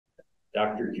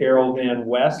Dr. Carroll Van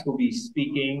West will be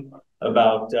speaking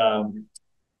about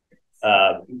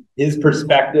his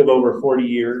perspective over 40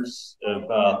 years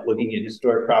of looking at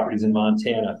historic properties in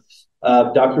Montana.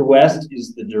 Dr. West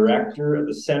is the director of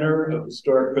the Center of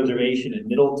Historic Preservation at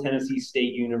Middle Tennessee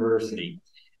State University.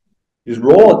 His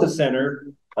role at the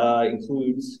center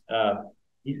includes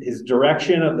his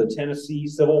direction of the Tennessee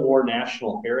Civil War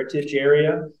National Heritage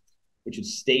Area, which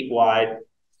is statewide,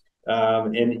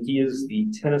 and he is the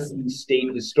Tennessee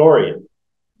State Historian.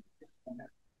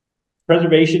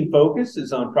 Preservation focus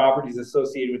is on properties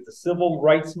associated with the civil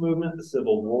rights movement, the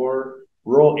Civil War,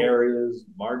 rural areas,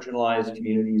 marginalized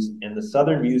communities, and the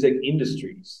Southern music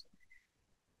industries.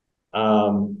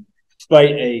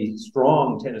 Despite a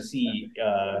strong Tennessee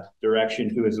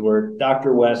direction to his work,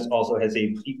 Dr. West also has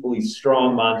an equally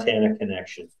strong Montana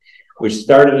connection, which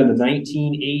started in the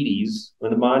 1980s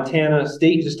when the Montana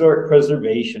State Historic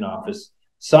Preservation Office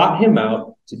sought him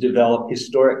out to develop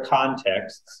historic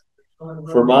contexts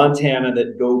for Montana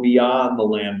that go beyond the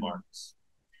landmarks.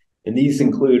 And these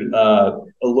include a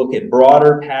look at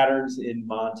broader patterns in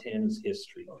Montana's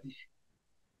history.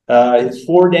 His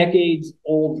 4 decades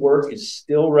old work is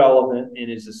still relevant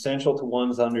and is essential to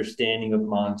one's understanding of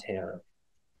Montana.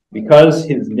 Because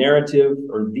his narrative,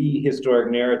 or the historic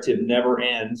narrative, never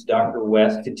ends, Dr.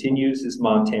 West continues his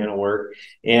Montana work,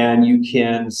 and you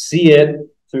can see it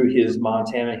through his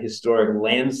Montana Historic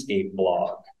Landscape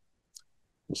blog.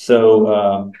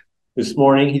 So this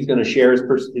morning, he's going to share his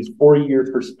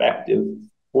 4-year perspective,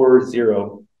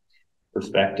 4-0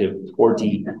 perspective,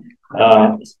 4D,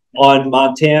 on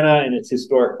Montana and its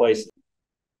historic places.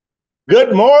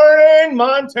 Good morning,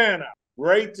 Montana.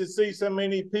 Great to see so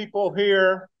many people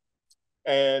here.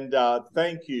 And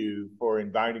thank you for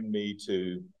inviting me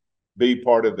to be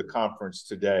part of the conference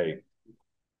today.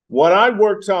 What I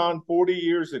worked on 40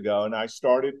 years ago, and I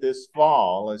started this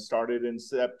fall, I started in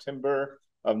September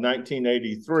of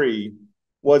 1983,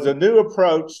 was a new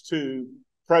approach to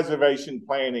preservation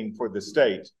planning for the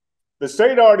state. The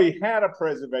state already had a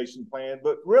preservation plan,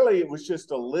 but really it was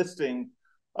just a listing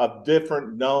of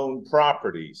different known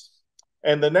properties.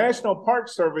 And the National Park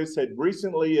Service had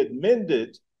recently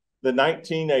amended in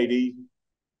 1980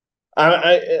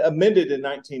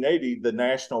 the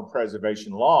National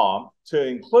Preservation Law to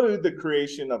include the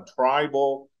creation of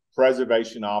tribal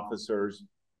preservation officers,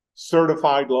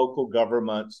 certified local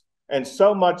governments, and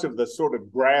so much of the sort of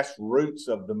grassroots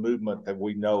of the movement that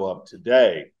we know of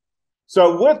today.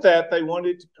 So with that, they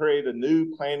wanted to create a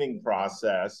new planning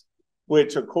process,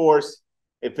 which of course,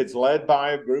 if it's led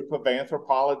by a group of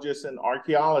anthropologists and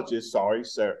archaeologists, sorry,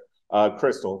 Sarah,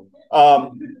 Crystal,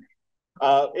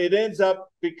 it ends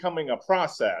up becoming a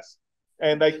process.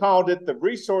 And they called it the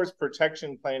Resource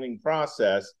Protection Planning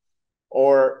Process,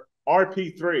 or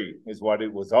RP3 is what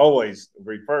it was always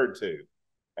referred to.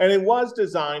 And it was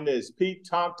designed, as Pete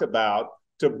talked about,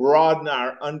 to broaden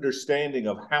our understanding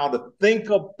of how to think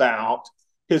about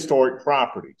historic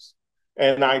properties.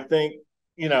 And I think,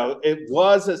 you know, it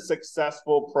was a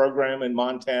successful program in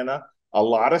Montana. A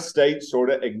lot of states sort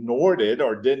of ignored it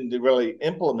or didn't really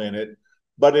implement it,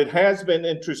 but it has been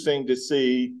interesting to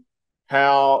see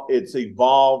how it's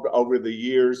evolved over the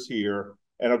years here.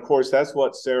 And of course, that's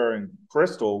what Sarah and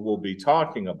Crystal will be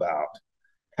talking about,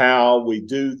 how we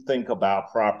do think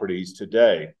about properties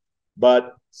today.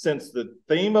 But since the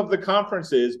theme of the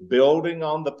conference is building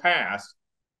on the past,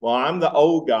 well, I'm the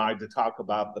old guy to talk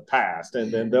about the past,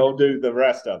 and then they'll do the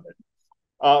rest of it.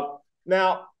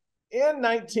 Now, in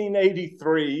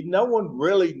 1983, no one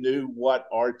really knew what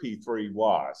RP3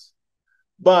 was.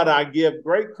 But I give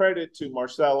great credit to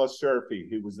Marcella Sherfy,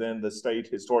 who was then the State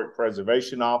Historic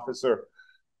Preservation Officer,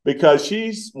 because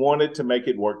she's wanted to make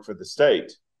it work for the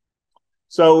state.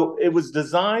 So it was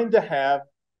designed to have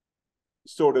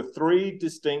sort of 3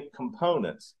 distinct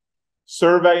components: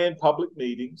 survey and public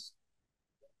meetings.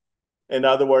 In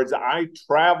other words, I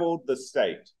traveled the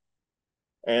state.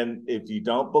 And if you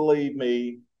don't believe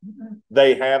me,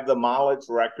 they have the mileage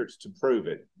records to prove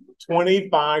it.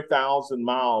 25,000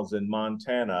 miles in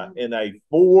Montana in a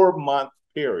 4-month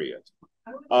period.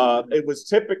 It was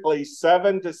typically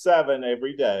 7 to 7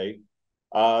 every day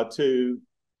to,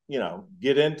 you know,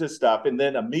 get into stuff. And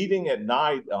then a meeting at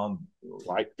night on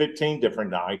like 15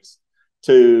 different nights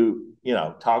to, you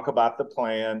know, talk about the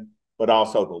plan, but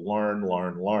also to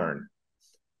learn.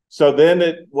 So then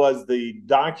it was the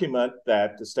document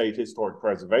that the State Historic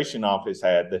Preservation Office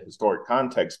had, the Historic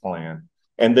Context Plan.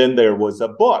 And then there was a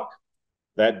book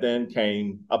that then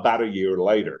came about a year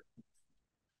later.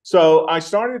 So I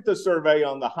started the survey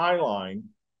on the High Line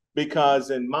because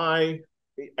in my,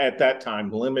 at that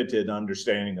time, limited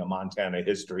understanding of Montana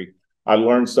history, I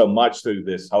learned so much through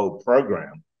this whole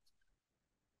program.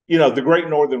 You know, the Great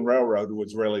Northern Railroad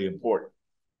was really important.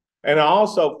 And I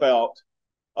also felt,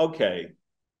 okay,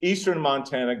 Eastern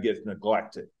Montana gets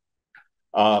neglected.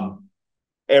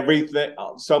 Everything,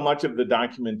 so much of the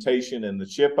documentation in the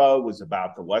SHPO was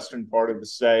about the western part of the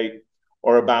state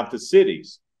or about the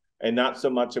cities, and not so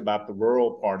much about the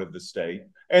rural part of the state.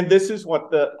 And this is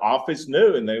what the office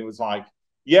knew. And they was like,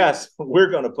 yes, we're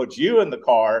going to put you in the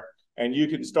car and you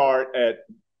can start at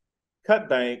Cut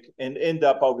Bank and end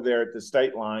up over there at the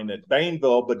state line at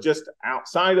Bainville. But just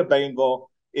outside of Bainville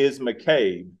is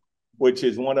McCabe, which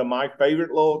is one of my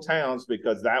favorite little towns,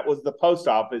 because that was the post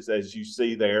office, as you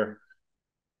see there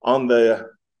on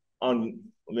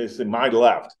this in my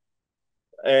left.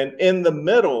 And in the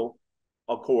middle,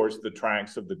 of course, the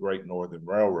tracks of the Great Northern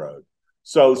Railroad.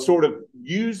 So sort of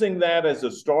using that as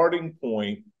a starting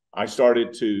point, I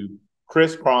started to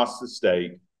crisscross the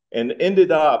state and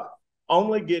ended up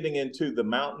only getting into the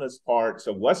mountainous parts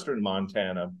of western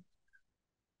Montana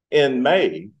in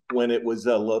May, when it was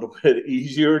a little bit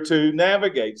easier to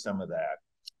navigate some of that.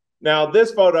 Now,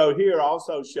 this photo here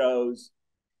also shows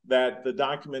that the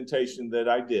documentation that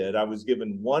I did, I was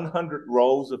given 100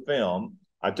 rolls of film.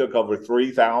 I took over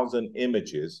 3,000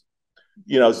 images.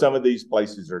 You know, some of these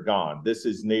places are gone. This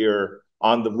is near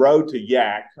on the road to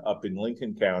Yak up in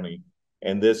Lincoln County,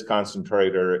 and this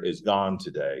concentrator is gone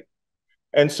today.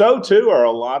 And so too are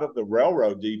a lot of the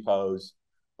railroad depots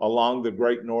along the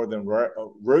Great Northern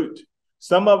Route.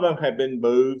 Some of them have been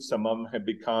moved, some of them have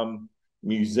become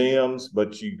museums,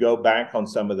 but you go back on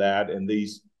some of that, and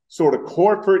these sort of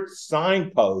corporate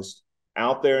signposts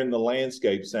out there in the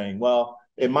landscape saying, well,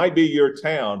 it might be your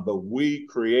town, but we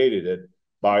created it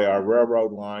by our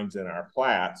railroad lines and our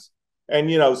plats. And,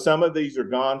 you know, some of these are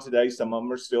gone today. Some of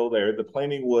them are still there. The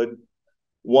Plentywood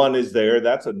one is there.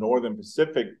 That's a Northern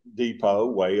Pacific depot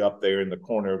way up there in the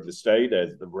corner of the state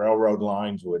as the railroad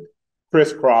lines would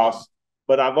crisscross.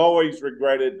 But I've always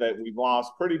regretted that we've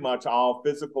lost pretty much all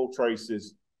physical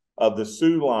traces of the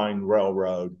Sioux Line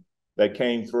Railroad that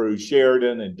came through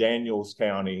Sheridan and Daniels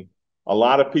County. A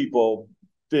lot of people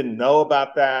didn't know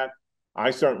about that.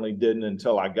 I certainly didn't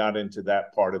until I got into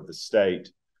that part of the state.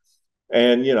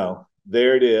 And, you know,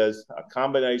 there it is, a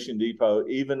combination depot,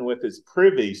 even with its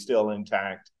privy still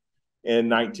intact in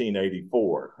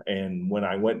 1984. And when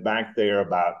I went back there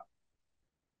about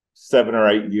 7 or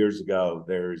 8 years ago,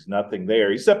 there's nothing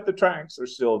there, except the tracks are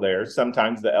still there.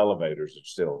 Sometimes the elevators are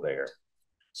still there.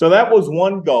 So that was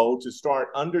one goal, to start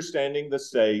understanding the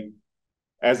state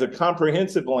as a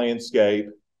comprehensive landscape,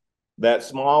 that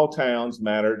small towns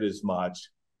mattered as much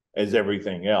as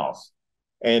everything else,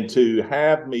 and to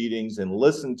have meetings and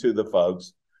listen to the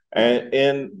folks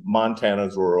in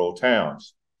Montana's rural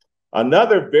towns.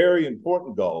 Another very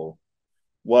important goal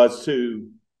was to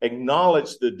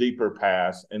acknowledge the deeper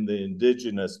past and the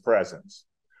indigenous presence.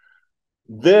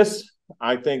 This,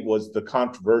 I think, was the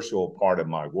controversial part of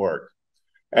my work.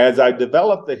 As I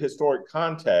developed the historic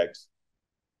context,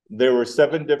 there were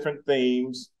 7 different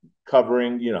themes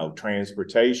covering, you know,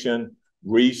 transportation,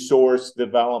 resource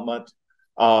development,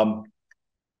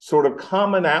 sort of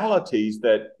commonalities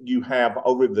that you have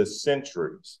over the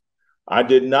centuries. I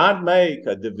did not make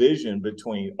a division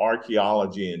between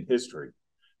archaeology and history.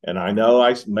 And I know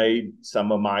I made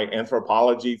some of my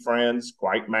anthropology friends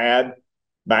quite mad.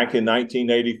 Back in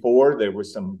 1984, there were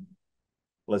some,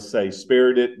 let's say,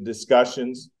 spirited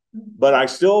discussions, but I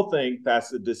still think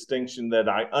that's a distinction that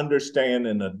I understand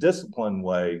in a disciplined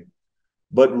way.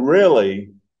 But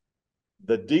really,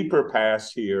 the deeper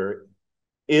past here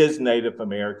is Native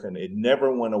American. It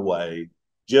never went away.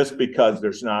 Just because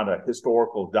there's not a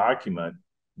historical document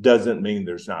doesn't mean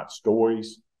there's not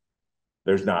stories,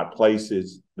 there's not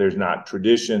places, there's not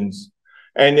traditions.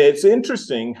 And it's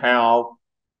interesting how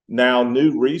now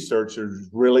new researchers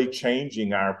really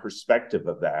changing our perspective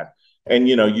of that. And,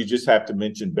 you know, you just have to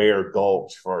mention Bear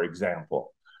Gulch, for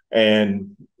example.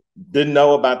 And didn't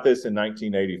know about this in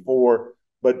 1984,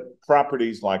 but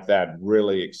properties like that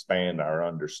really expand our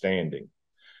understanding.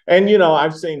 And, you know,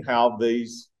 I've seen how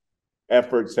these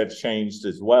efforts have changed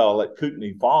as well. At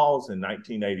Kootenai Falls in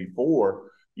 1984,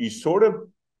 you sort of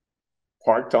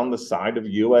parked on the side of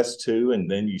US 2, and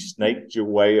then you snaked your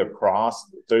way across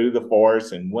through the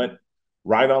forest and went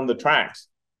right on the tracks.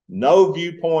 No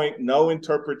viewpoint, no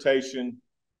interpretation,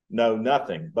 no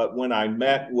nothing. But when I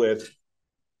met with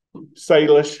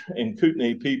Salish and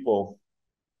Kootenai people,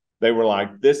 they were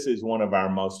like, this is one of our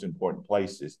most important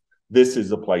places. This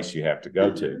is a place you have to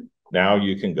go to. Now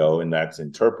you can go, and that's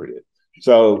interpreted.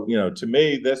 So, you know, to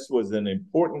me, this was an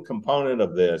important component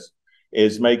of this,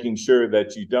 is making sure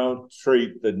that you don't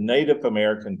treat the Native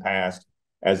American past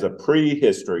as a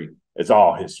prehistory. It's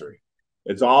all history.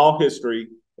 It's all history.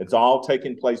 It's all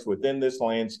taking place within this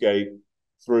landscape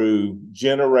through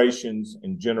generations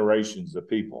and generations of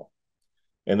people.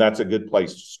 And that's a good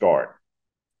place to start.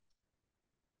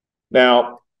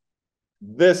 Now,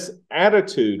 this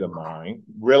attitude of mine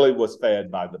really was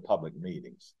fed by the public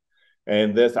meetings.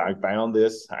 And I found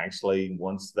this actually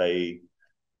once they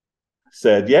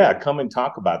said, yeah, come and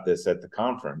talk about this at the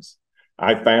conference.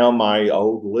 I found my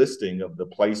old listing of the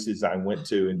places I went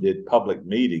to and did public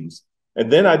meetings.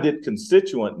 And then I did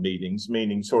constituent meetings,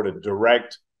 meaning sort of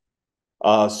direct,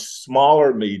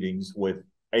 smaller meetings with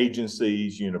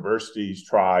agencies, universities,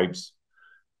 tribes.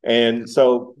 And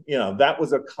so, that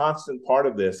was a constant part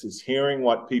of this, is hearing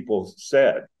what people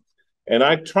said. And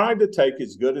I tried to take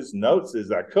as good as notes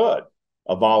as I could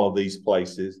of all of these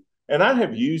places. And I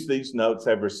have used these notes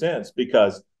ever since,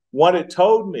 because what it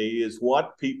told me is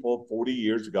what people 40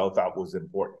 years ago thought was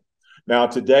important. Now,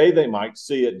 today they might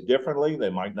see it differently.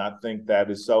 They might not think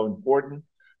that is so important,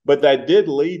 but that did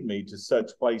lead me to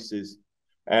such places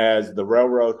as the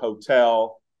Railroad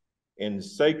Hotel in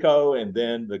Seco, and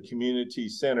then the community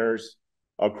centers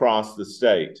across the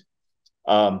state.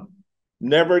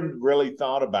 Never really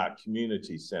thought about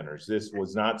community centers. This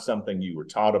was not something you were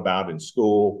taught about in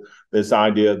school, this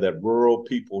idea that rural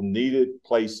people needed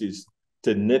places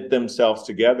to knit themselves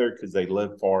together because they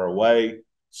lived far away.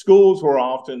 Schools were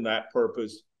often that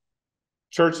purpose.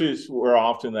 Churches were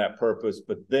often that purpose,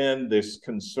 but then this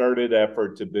concerted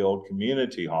effort to build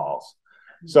community halls.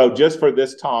 So just for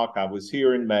this talk, I was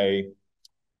here in May,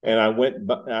 and I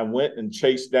went and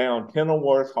chased down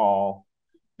Kenilworth Hall.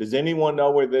 Does anyone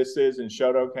know where this is in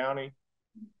Choteau County?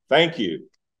 Thank you.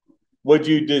 Would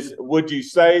you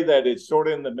say that it's sort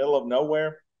of in the middle of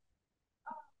nowhere?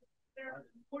 There are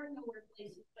more nowhere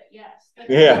places, but yes.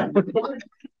 Yeah.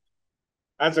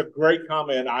 That's a great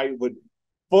comment. I would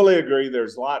fully agree.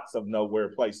 There's lots of nowhere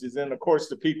places. And of course,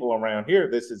 the people around here,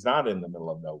 this is not in the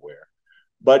middle of nowhere.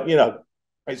 But,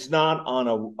 it's not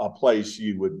on a place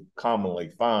you would commonly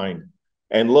find.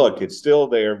 And look, it's still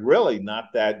there, really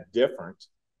not that different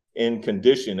in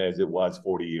condition as it was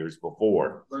 40 years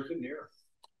before. Where's it near?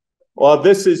 Well,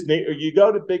 this is near, you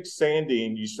go to Big Sandy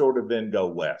and you sort of then go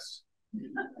west.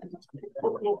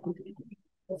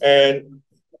 And,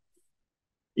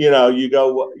 you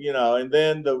go,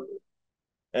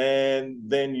 and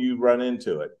then you run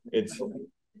into it. It's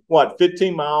what,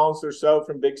 15 miles or so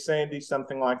from Big Sandy,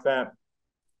 something like that.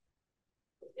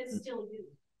 It's still you.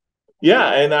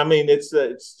 Yeah, and I mean, it's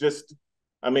just,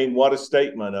 what a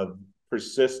statement of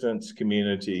persistence,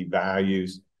 community,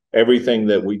 values, everything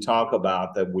that we talk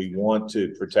about that we want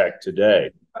to protect today.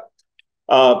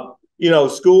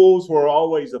 Schools were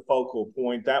always a focal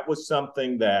point. That was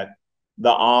something that the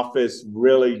office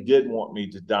really did want me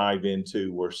to dive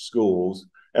into, were schools.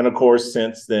 And of course,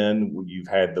 since then, you've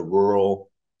had the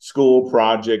rural school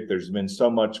project. There's been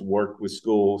so much work with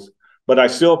schools, but I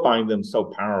still find them so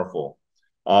powerful.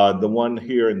 The one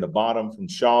here in the bottom from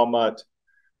Shawmut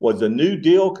was a New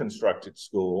Deal constructed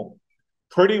school,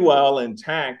 pretty well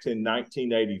intact in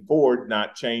 1984,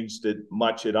 not changed it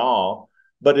much at all,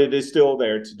 but it is still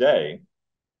there today.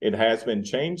 It has been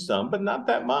changed some, but not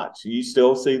that much. You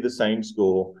still see the same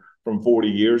school from 40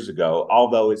 years ago,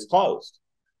 although it's closed.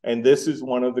 And this is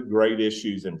one of the great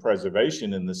issues in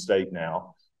preservation in the state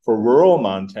now for rural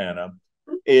Montana,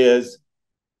 is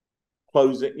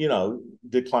closing,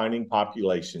 declining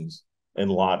populations in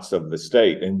lots of the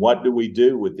state. And what do we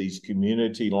do with these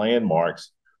community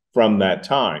landmarks from that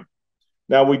time?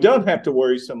 Now, we don't have to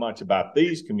worry so much about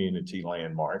these community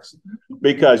landmarks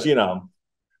because,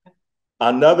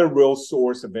 another real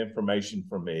source of information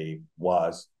for me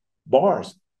was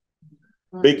bars.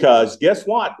 Because guess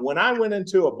what? When I went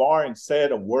into a bar and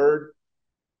said a word,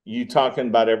 you talking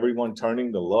about everyone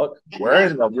turning to look? Where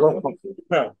in the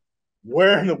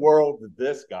world did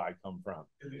this guy come from?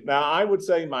 Now, I would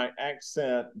say my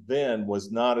accent then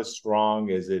was not as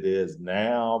strong as it is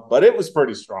now, but it was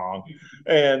pretty strong.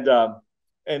 And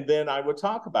then I would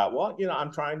talk about,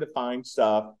 I'm trying to find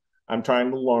stuff. I'm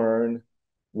trying to learn.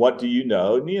 What do you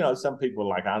know? And, some people are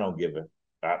like, I don't give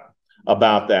a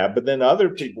about that. But then other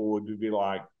people would be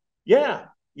like, yeah,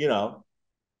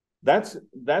 that's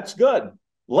good.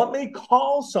 Let me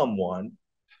call someone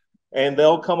and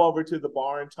they'll come over to the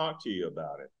bar and talk to you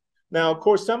about it. Now, of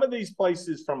course, some of these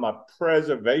places from a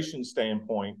preservation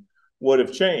standpoint would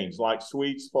have changed, like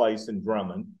Sweet's Place in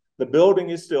Drummond. The building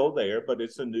is still there, but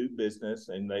it's a new business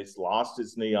and it's lost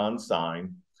its neon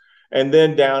sign. And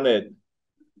then down at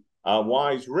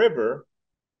Wise River,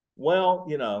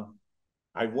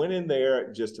 I went in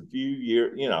there just a few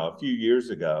years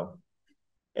ago,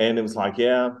 And it was like,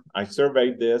 yeah, I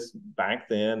surveyed this back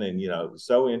then, and, you know, it was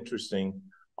so interesting.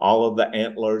 All of the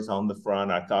antlers on the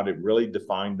front, I thought it really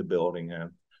defined the building.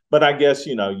 But I guess,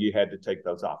 you know, you had to take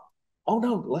those off. Oh,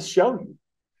 no, let's show you.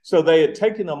 So they had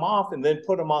taken them off and then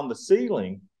put them on the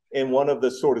ceiling in one of the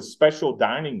sort of special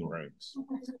dining rooms.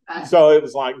 So it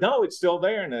was like, no, it's still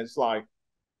there. And it's like,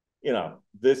 you know,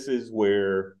 this is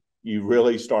where you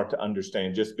really start to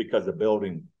understand, just because a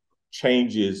building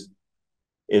changes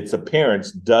its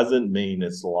appearance doesn't mean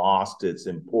it's lost its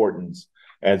importance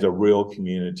as a real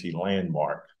community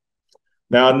landmark.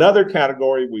 Now, another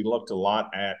category we looked a lot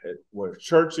at were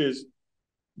churches,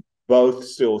 both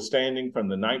still standing from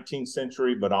the 19th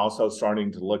century, but also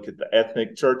starting to look at the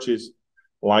ethnic churches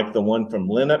like the one from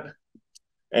Lenape.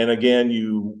 And again,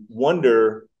 you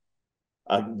wonder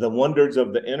the wonders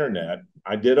of the internet.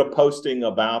 I did a posting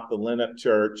about the Lenape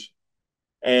church,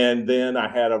 and then I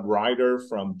had a writer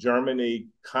from Germany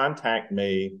contact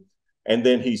me, and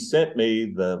then he sent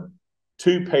me the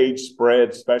 2-page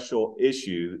spread special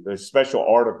issue, the special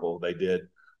article they did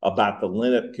about the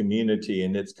Lenape community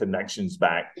and its connections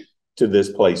back to this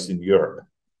place in Europe.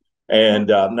 And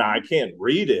now I can't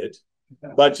read it,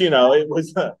 but, you know,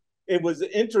 it was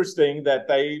interesting that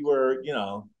they were, you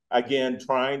know, again,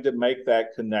 trying to make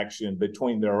that connection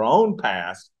between their own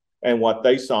past and what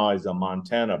they saw as a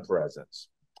Montana presence.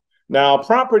 Now, a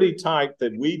property type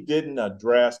that we didn't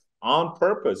address on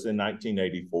purpose in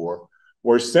 1984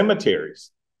 were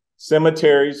cemeteries.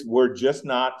 Cemeteries were just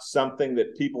not something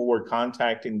that people were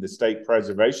contacting the State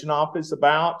Preservation Office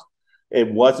about. It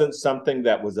wasn't something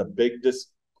that was a big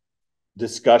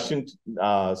discussion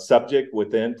subject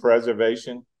within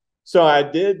preservation. So I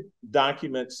did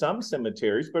document some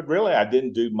cemeteries, but really I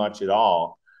didn't do much at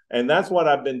all. And that's what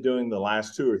I've been doing the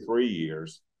last 2 or 3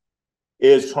 years,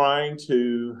 is trying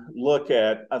to look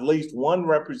at least one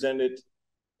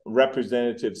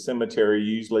representative cemetery,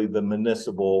 usually the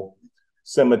municipal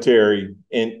cemetery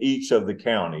in each of the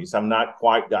counties. I'm not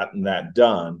quite gotten that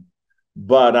done,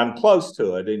 but I'm close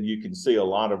to it. And you can see a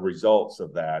lot of results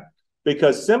of that,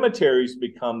 because cemeteries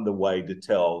become the way to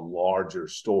tell larger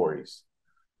stories,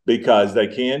 because they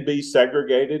can be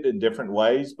segregated in different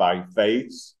ways by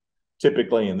faiths.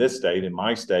 Typically in this state, in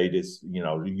my state, it's, you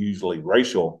know, usually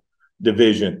racial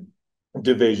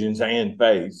divisions and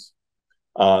faiths.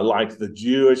 Like the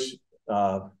Jewish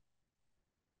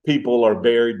people are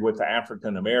buried with the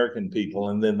African American people,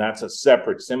 and then that's a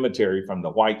separate cemetery from the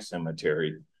white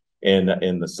cemetery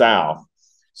in the South.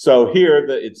 So here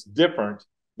it's different,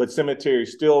 but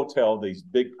cemeteries still tell these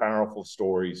big, powerful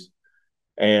stories.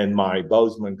 And my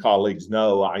Bozeman colleagues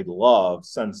know I love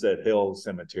Sunset Hill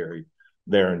Cemetery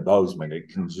there in Bozeman. It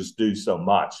can just do so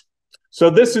much.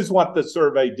 So this is what the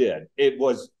survey did. It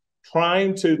was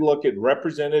trying to look at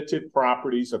representative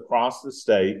properties across the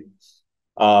state.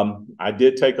 I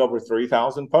did take over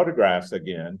 3,000 photographs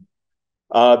again.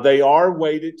 They are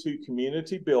weighted to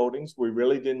community buildings. We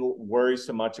really didn't worry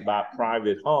so much about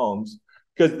private homes,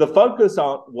 because the focus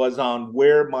was on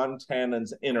where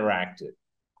Montanans interacted,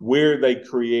 where they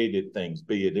created things,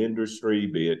 be it industry,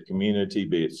 be it community,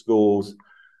 be it schools,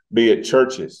 be it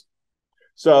churches.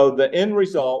 So the end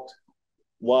result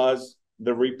was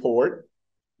the report,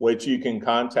 which you can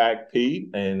contact Pete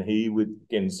and he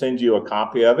can send you a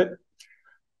copy of it.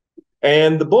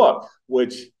 And the book,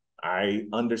 which I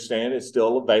understand is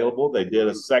still available. They did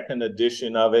a second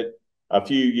edition of it a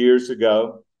few years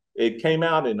ago. It came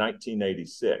out in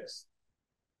 1986.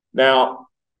 Now,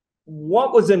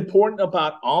 what was important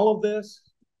about all of this?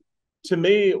 To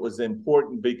me, it was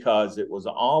important because it was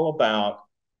all about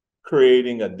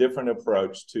creating a different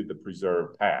approach to the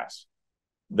preserved past,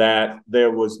 that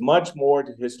there was much more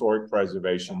to historic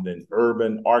preservation than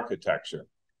urban architecture.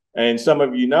 And some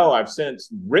of you know I've since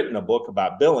written a book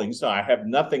about Billings, so I have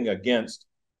nothing against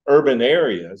urban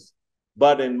areas.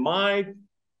 But in my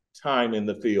time in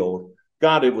the field,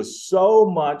 God, it was so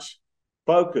much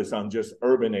focus on just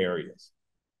urban areas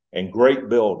and great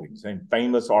buildings and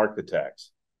famous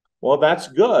architects. Well, that's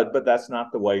good, but that's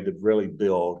not the way to really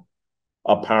build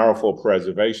a powerful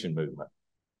preservation movement.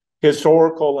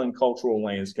 Historical and cultural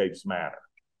landscapes matter.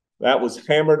 That was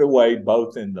hammered away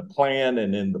both in the plan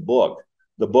and in the book.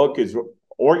 The book is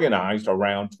organized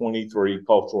around 23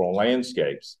 cultural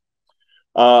landscapes.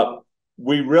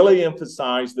 We really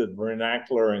emphasize the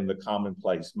vernacular and the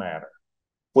commonplace matter,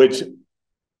 which,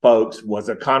 folks, was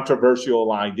a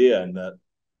controversial idea in the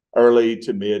early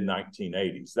to mid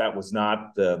 1980s. That was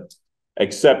not the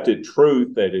accepted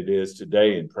truth that it is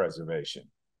today in preservation.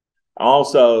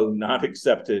 Also not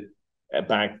accepted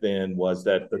back then was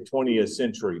that the 20th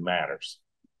century matters.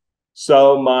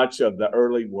 So much of the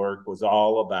early work was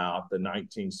all about the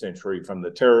 19th century, from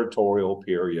the territorial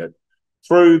period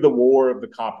through the War of the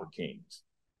Copper Kings.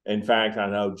 In fact, I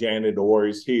know Janet Orr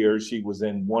is here. She was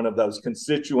in one of those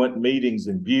constituent meetings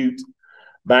in Butte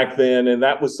back then, and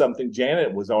that was something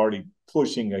Janet was already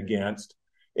pushing against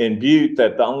in Butte,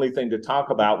 that the only thing to talk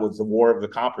about was the War of the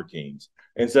Copper Kings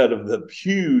instead of the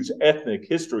huge ethnic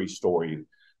history story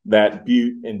that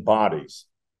Butte embodies.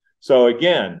 So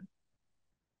again,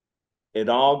 it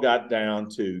all got down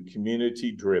to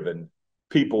community-driven,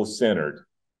 people-centered.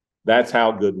 That's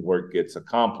how good work gets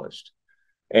accomplished.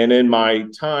 And in my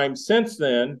time since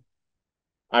then,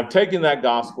 I've taken that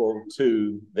gospel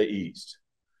to the East.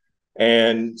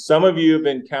 And some of you have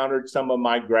encountered some of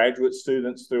my graduate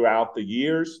students throughout the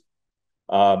years.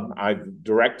 I've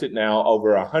directed now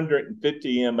over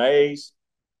 150 MAs.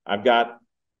 I've got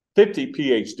 50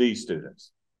 PhD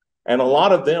students, and a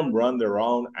lot of them run their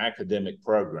own academic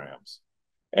programs.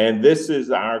 And this is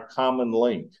our common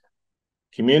link: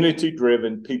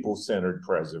 community-driven, people-centered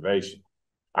preservation.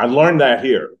 I learned that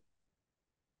here.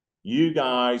 You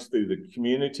guys, through the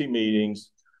community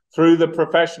meetings, through the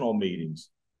professional meetings,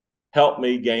 helped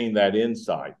me gain that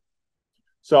insight.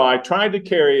 So I tried to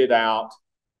carry it out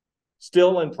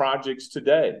still in projects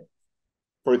today.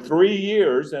 For 3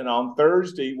 years, and on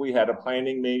Thursday, we had a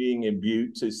planning meeting in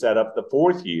Butte to set up the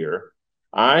 4th year.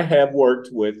 I have worked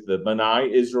with the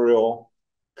B'nai Israel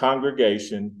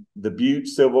congregation, the Butte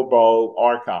Civil Bowl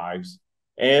Archives,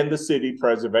 and the City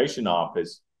Preservation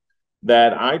Office,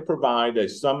 that I provide a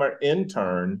summer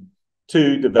intern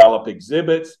to develop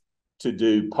exhibits, to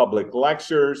do public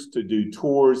lectures, to do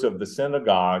tours of the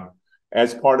synagogue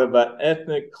as part of an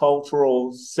ethnic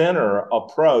cultural center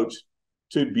approach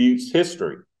to Butte's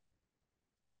history.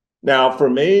 Now, for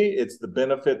me, it's the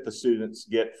benefit the students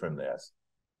get from this.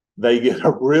 They get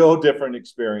a real different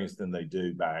experience than they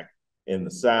do back in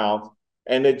the South,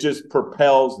 and it just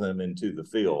propels them into the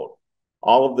field.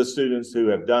 All of the students who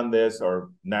have done this are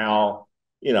now,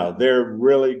 they're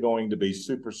really going to be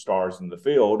superstars in the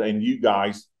field, and you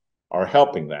guys are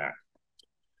helping that.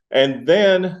 And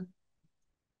then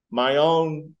my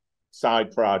own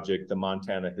side project, the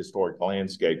Montana Historic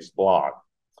Landscapes blog.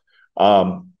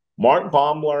 Mark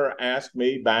Baumler asked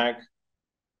me back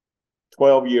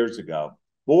 12 years ago,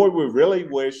 boy, we really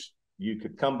wish you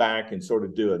could come back and sort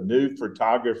of do a new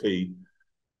photography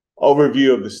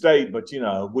overview of the state, but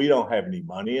we don't have any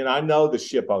money. And I know the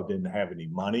SHPO didn't have any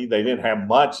money. They didn't have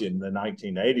much in the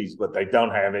 1980s, but they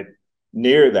don't have it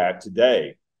near that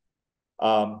today.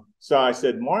 So I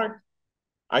said, Mark,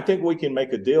 I think we can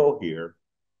make a deal here.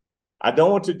 I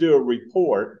don't want to do a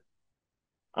report.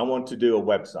 I want to do a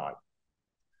website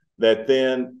that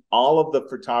then all of the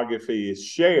photography is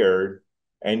shared,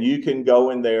 and you can go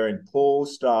in there and pull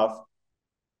stuff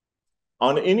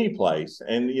on any place.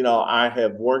 And, I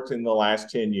have worked in the last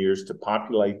 10 years to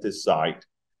populate this site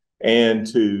and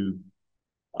to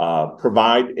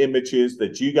provide images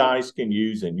that you guys can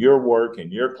use in your work,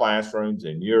 in your classrooms,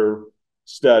 in your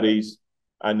studies.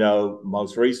 I know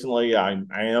most recently I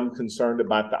am concerned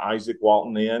about the Isaac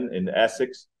Walton Inn in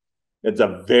Essex. It's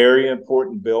a very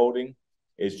important building.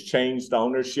 It's changed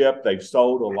ownership. They've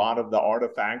sold a lot of the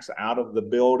artifacts out of the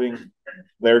building.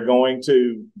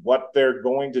 What they're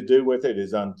going to do with it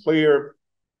is unclear.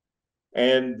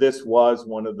 And this was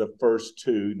one of the first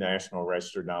 2 National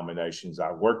Register nominations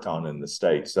I worked on in the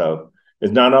state. So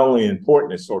it's not only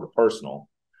important, it's sort of personal.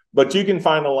 But you can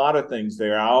find a lot of things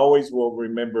there. I always will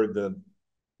remember the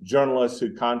journalist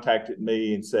who contacted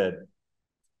me and said,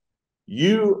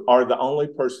 you are the only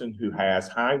person who has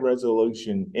high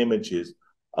resolution images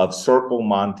of Circle,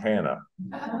 Montana.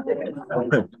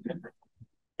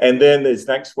 And then his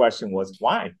next question was,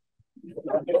 why?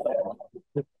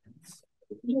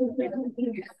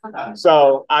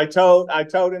 So I told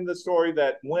him the story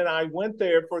that when I went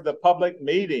there for the public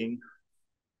meeting,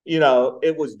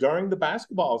 it was during the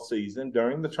basketball season,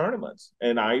 during the tournaments.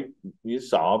 And you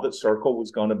saw that Circle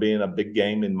was going to be in a big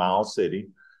game in Miles City.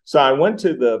 So I went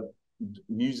to the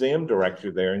museum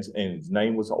director there, and his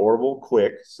name was Orville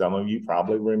Quick. Some of you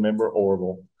probably remember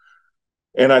Orville.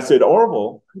 And I said,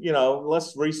 Orville,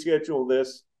 let's reschedule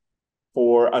this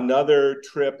for another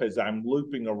trip as I'm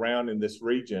looping around in this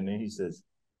region. And he says,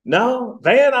 no,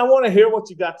 Van, I want to hear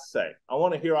what you got to say. I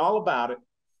want to hear all about it.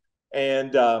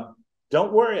 And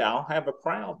don't worry, I'll have a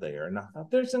crowd there. And I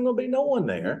thought, there's going to be no one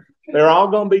there. They're all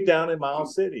going to be down in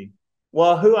Miles City.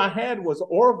 Well, who I had was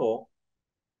Orville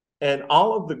and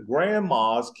all of the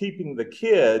grandmas keeping the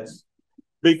kids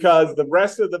because the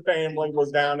rest of the family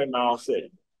was down in Miles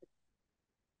City.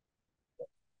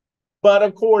 But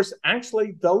of course,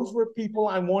 actually, those were people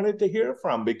I wanted to hear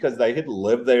from because they had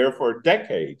lived there for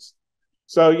decades.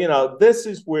 So, you know, this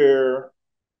is where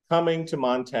coming to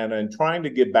Montana and trying to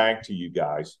get back to you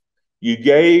guys. You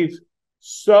gave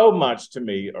so much to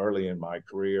me early in my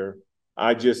career.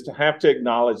 I just have to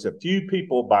acknowledge a few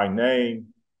people by name.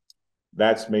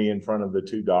 That's me in front of the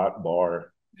 2 Dot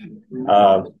Bar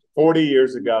 40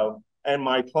 years ago. And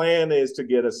my plan is to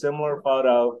get a similar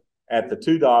photo at the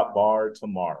 2 Dot Bar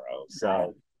tomorrow.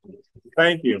 So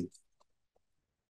thank you.